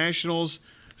against the Nationals.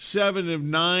 7 of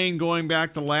 9 going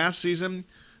back to last season.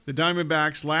 The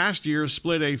Diamondbacks last year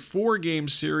split a 4-game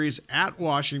series at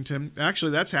Washington.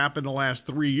 Actually, that's happened the last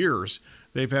 3 years.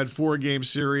 They've had 4-game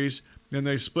series, then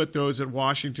they split those at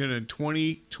Washington in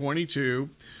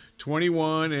 2022.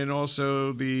 21 and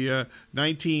also the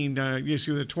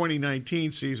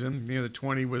 2019 season. The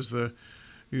 20 was the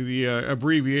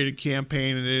abbreviated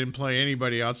campaign, and they didn't play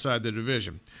anybody outside the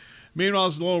division. Meanwhile,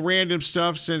 it's a little random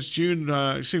stuff since since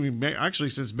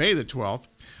May the 12th.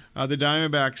 The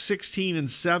Diamondbacks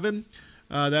 16-7.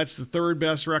 That's the 3rd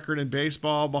best record in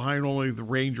baseball, behind only the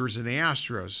Rangers and the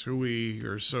Astros, who we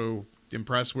are so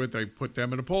impressed with. I put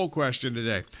them in a poll question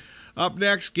today. Up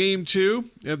next, Game 2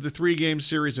 of the 3-game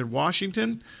series at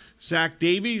Washington. Zach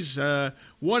Davies,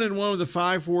 1-1 with a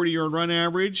 540 earned run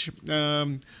average,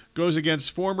 goes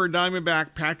against former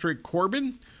Diamondback Patrick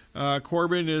Corbin.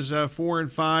 Corbin is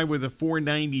 4-5 with a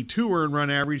 492 earned run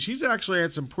average. He's actually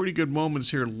had some pretty good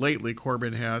moments here lately,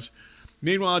 Corbin has.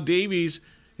 Meanwhile, Davies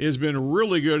has been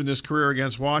really good in his career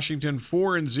against Washington,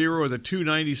 4-0 with a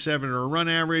 297 earned run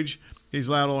average. He's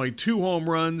allowed only 2 home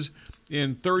runs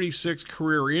in 36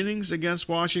 career innings against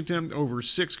Washington, over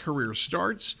 6 career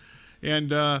starts.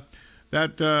 And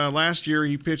last year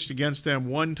he pitched against them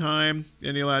 1 time,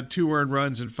 and he allowed 2 earned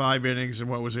runs in 5 innings in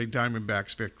what was a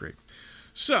Diamondbacks victory.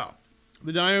 So,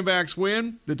 the Diamondbacks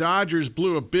win. The Dodgers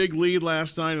blew a big lead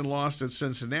last night and lost at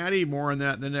Cincinnati. More on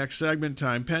that in the next segment,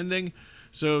 time pending.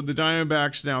 So the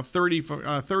Diamondbacks now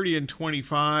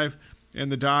 30-25,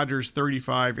 and the Dodgers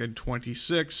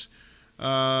 35-26.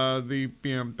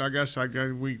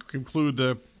 We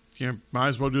conclude might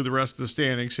as well do the rest of the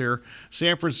standings here.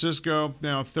 San Francisco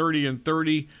now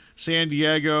 30-30. San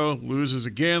Diego loses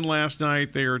again last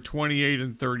night. They are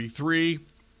 28-33.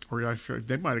 Or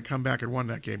they might have come back and won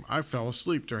that game. I fell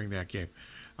asleep during that game.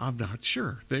 I'm not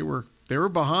sure. They were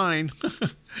behind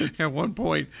at one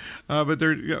point, but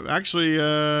they're actually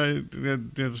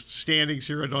the standings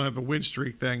here. I don't have the win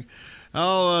streak thing.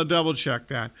 I'll double check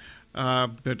that.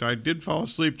 But I did fall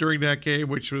asleep during that game,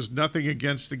 which was nothing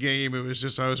against the game. It was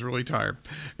just I was really tired.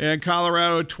 And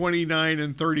Colorado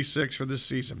 29-36 for this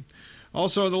season.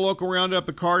 Also in the local roundup,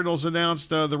 the Cardinals announced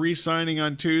the re-signing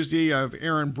on Tuesday of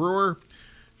Aaron Brewer.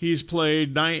 He's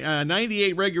played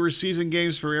 98 regular season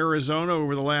games for Arizona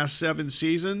over the last 7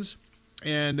 seasons.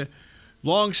 And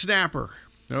long snapper.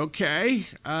 Okay.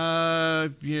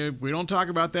 We don't talk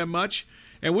about that much.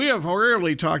 And we have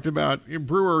rarely talked about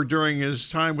Brewer during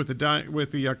his time with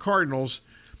the Cardinals.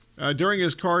 During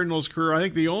his Cardinals career, I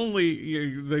think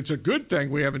it's a good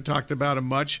thing we haven't talked about him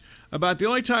much. About the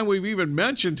only time we've even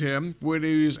mentioned him when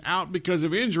he was out because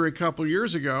of injury a couple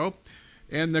years ago.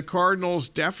 And the Cardinals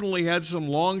definitely had some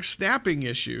long snapping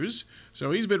issues,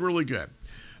 so he's been really good.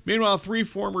 Meanwhile, 3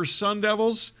 former Sun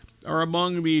Devils are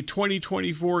among the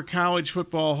 2024 College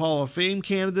Football Hall of Fame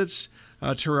candidates.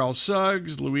 Terrell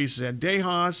Suggs, Luis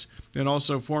Zendejas, and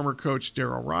also former coach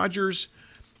Darryl Rogers.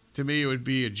 To me, it would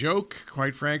be a joke,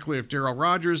 quite frankly, if Darryl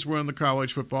Rogers won the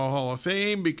College Football Hall of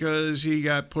Fame because he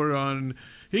got 3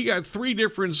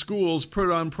 different schools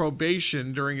put on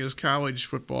probation during his college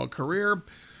football career.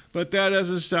 But that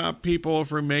doesn't stop people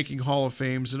from making Hall of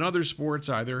Fames in other sports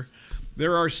either.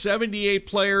 There are 78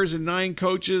 players and 9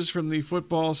 coaches from the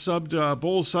football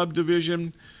bowl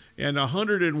subdivision, and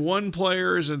 101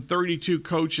 players and 32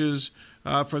 coaches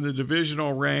from the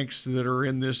divisional ranks that are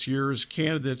in this year's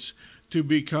candidates to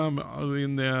become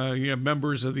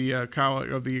members of the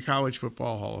College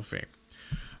Football Hall of Fame.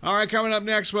 All right, coming up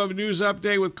next, we'll have a news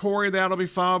update with Corey. That'll be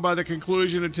followed by the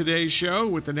conclusion of today's show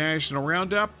with the National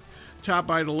Roundup, topped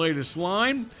by the latest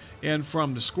line, and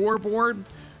from the scoreboard.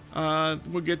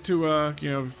 We'll get to a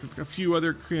few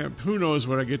other, who knows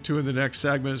what I get to in the next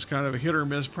segment. It's kind of a hit or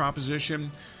miss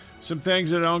proposition. Some things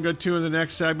that I don't get to in the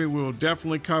next segment we will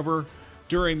definitely cover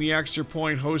during the Extra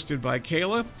Point hosted by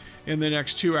Kayla in the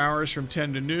next 2 hours from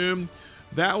 10 to noon.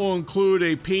 That will include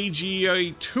a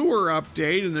PGA Tour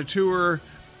update, and the tour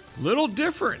a little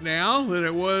different now than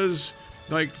it was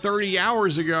like 30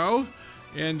 hours ago.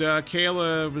 And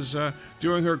Kayla was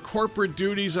doing her corporate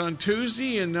duties on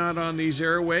Tuesday and not on these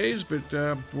airways, but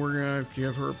we're going to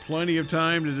give her plenty of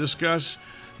time to discuss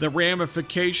the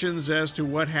ramifications as to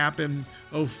what happened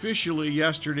officially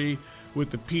yesterday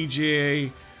with the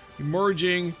PGA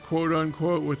merging, quote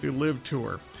unquote, with the Live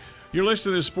Tour. You're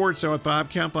listening to Sports Zone with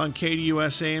Bob Kemp on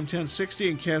KDUS AM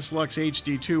 1060 and KSLUX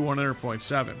HD2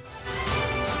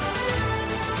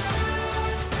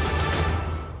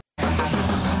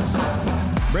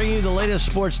 100.7. Bringing you the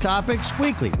latest sports topics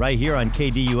weekly right here on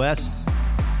KDUS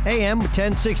AM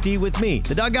 1060 with me,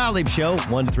 the Doug Gottlieb Show,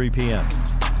 1 to 3 p.m.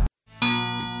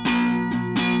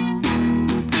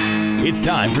 It's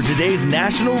time for today's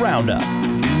National Roundup.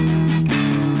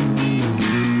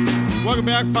 Welcome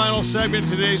back. Final segment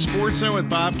of today's Sports Zone with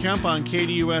Bob Kemp on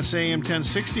KDUS AM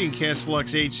 1060 and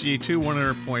KSLUX HD2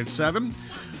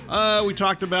 100.7. We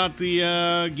talked about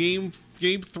the game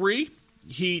 3,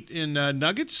 Heat and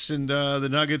Nuggets, and the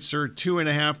Nuggets are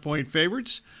 2.5-point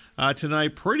favorites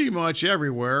tonight pretty much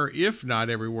everywhere, if not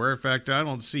everywhere. In fact, I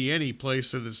don't see any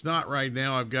place that it's not right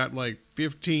now. I've got like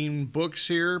 15 books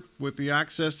here with the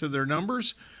access to their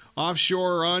numbers,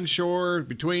 offshore, onshore,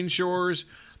 between shores,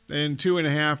 and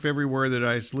 2.5 everywhere that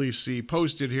I at least see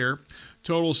posted here.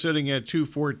 Total sitting at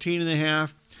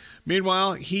 214.5.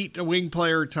 Meanwhile, Heat wing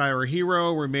player Tyler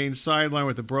Hero remains sidelined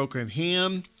with a broken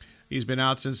hand. He's been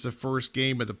out since the first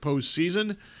game of the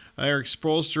postseason. Eric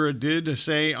Spoelstra did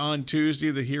say on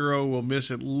Tuesday the Hero will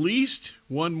miss at least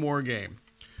one more game.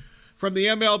 From the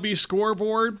MLB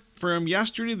scoreboard from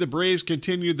yesterday, the Braves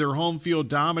continued their home field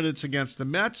dominance against the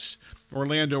Mets.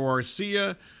 Orlando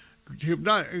Arcia,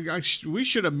 we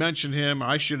should have mentioned him.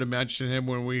 I should have mentioned him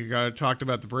when we talked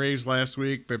about the Braves last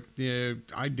week, but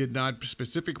I did not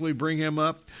specifically bring him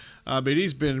up. But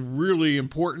he's been really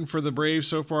important for the Braves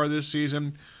so far this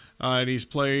season. And he's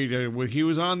played, he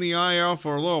was on the IL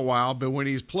for a little while, but when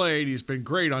he's played, he's been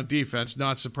great on defense,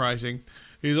 not surprising.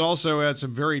 He's also had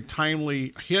some very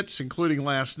timely hits, including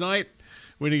last night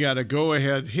when he got a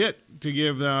go-ahead hit to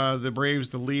give the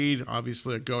Braves the lead.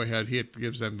 Obviously, a go-ahead hit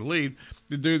gives them the lead.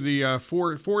 They do the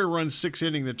four-run,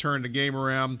 6-inning that turned the game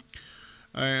around.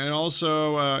 And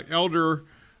also, Elder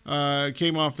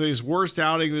came off his worst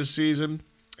outing this season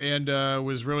and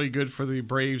was really good for the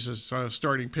Braves as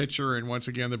starting pitcher. And once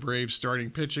again, the Braves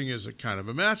starting pitching is a kind of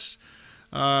a mess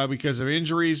because of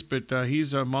injuries, but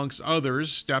he's amongst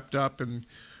others stepped up, and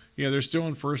they're still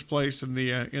in first place in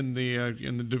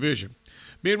the division.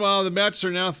 Meanwhile, the Mets are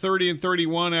now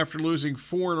 30-31 after losing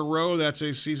 4 in a row. That's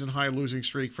a season-high losing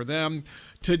streak for them.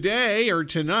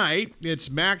 Tonight,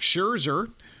 it's Max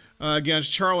Scherzer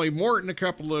against Charlie Morton, a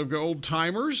couple of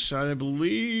old-timers. I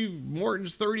believe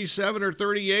Morton's 37 or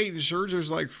 38, and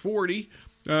Scherzer's like 40.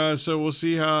 So we'll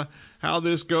see how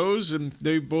this goes. And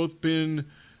they've both been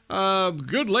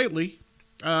good lately.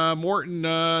 Morton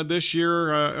this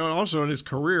year, also in his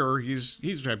career, he's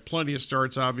had plenty of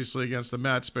starts, obviously, against the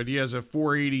Mets, but he has a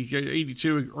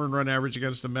 482 earned run average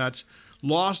against the Mets.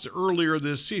 Lost earlier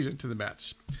this season to the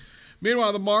Mets.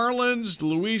 Meanwhile, the Marlins,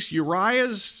 Luis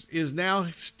Urias is now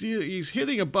he's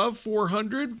hitting above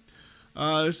 400.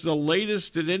 This is the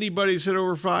latest that anybody's hit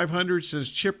over 500 since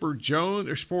Chipper Jones,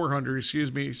 or 400,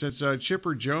 excuse me, since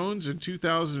Chipper Jones in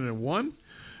 2001.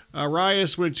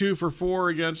 Urias went 2 for 4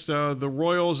 against the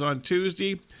Royals on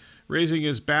Tuesday, raising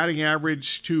his batting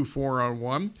average to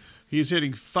 4-on-1. He's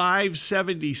hitting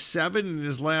 .577 in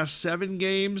his last 7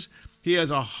 games. He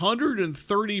has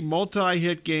 130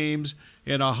 multi-hit games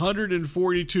and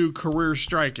 142 career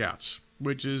strikeouts,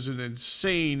 which is an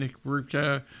insane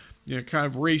kind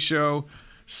of ratio.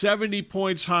 70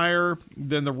 points higher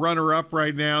than the runner-up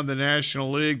right now in the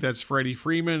National League. That's Freddie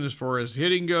Freeman as far as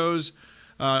hitting goes.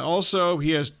 Also,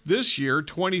 he has this year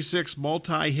 26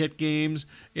 multi-hit games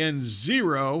and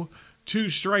 0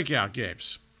 2-strikeout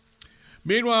games.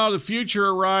 Meanwhile, the future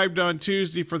arrived on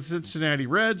Tuesday for the Cincinnati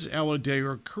Reds. Ella De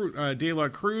La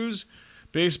Cruz,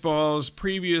 baseball's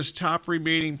previous top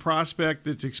remaining prospect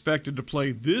that's expected to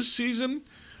play this season.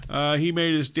 He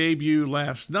made his debut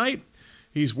last night.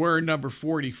 He's wearing number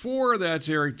 44. That's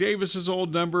Eric Davis's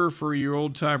old number for you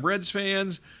old-time Reds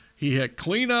fans. He hit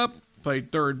cleanup,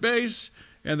 played third base,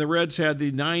 and the Reds had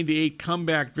the 9-8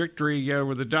 comeback victory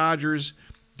over the Dodgers.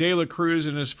 De La Cruz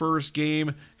in his first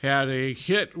game had a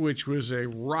hit, which was a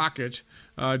rocket,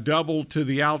 double to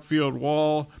the outfield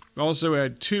wall. Also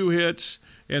had 2 hits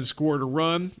and scored a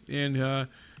run in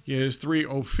his 3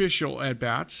 official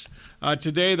at-bats.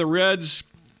 Today, the Reds,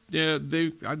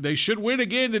 they should win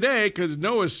again today because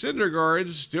Noah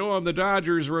Syndergaard's still on the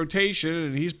Dodgers rotation,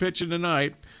 and he's pitching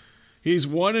tonight. He's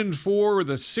 1-4 with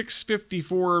a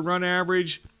 .654 run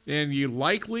average, and you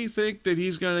likely think that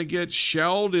he's going to get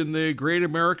shelled in the Great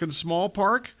American Small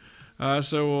Park.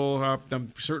 So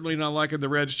I'm certainly not liking the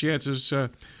Reds' chances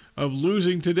of of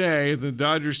losing today, the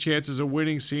Dodgers' chances of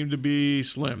winning seem to be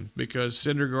slim because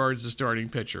Syndergaard's the starting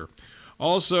pitcher.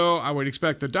 Also, I would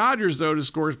expect the Dodgers, though, to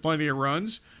score plenty of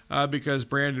runs because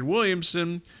Brandon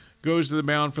Williamson goes to the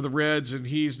mound for the Reds, and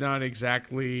he's not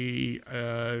exactly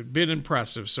been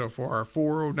impressive so far.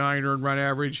 409 earned run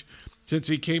average since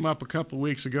he came up a couple of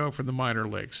weeks ago from the minor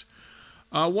leagues.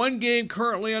 One game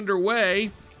currently underway.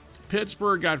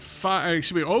 Pittsburgh got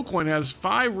Oakland has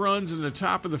 5 runs in the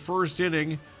top of the first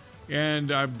inning,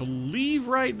 and I believe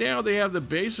right now they have the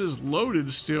bases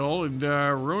loaded still, and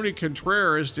Ronny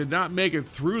Contreras did not make it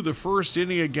through the first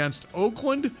inning against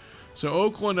Oakland, so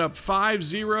Oakland up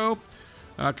 5-0.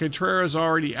 Contreras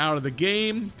already out of the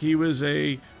game. He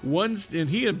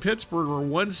and Pittsburgh were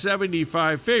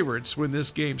 175 favorites when this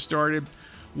game started.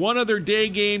 One other day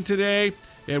game today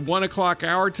at 1 o'clock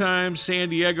our time, San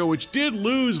Diego, which did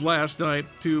lose last night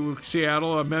to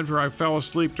Seattle. I remember I fell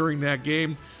asleep during that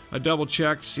game. I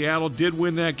double-checked. Seattle did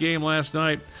win that game last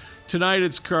night. Tonight,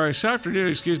 this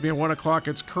afternoon, at 1 o'clock,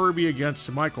 it's Kirby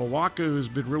against Michael Wacha, who's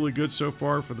been really good so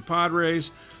far for the Padres.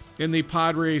 And the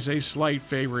Padres a slight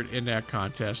favorite in that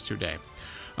contest today.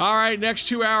 All right, next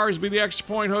 2 hours will be the Extra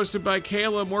Point hosted by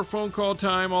Kayla. More phone call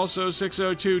time, also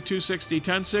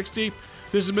 602-260-1060.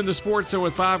 This has been the Sports Zone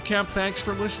with Bob Kemp. Thanks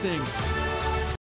for listening.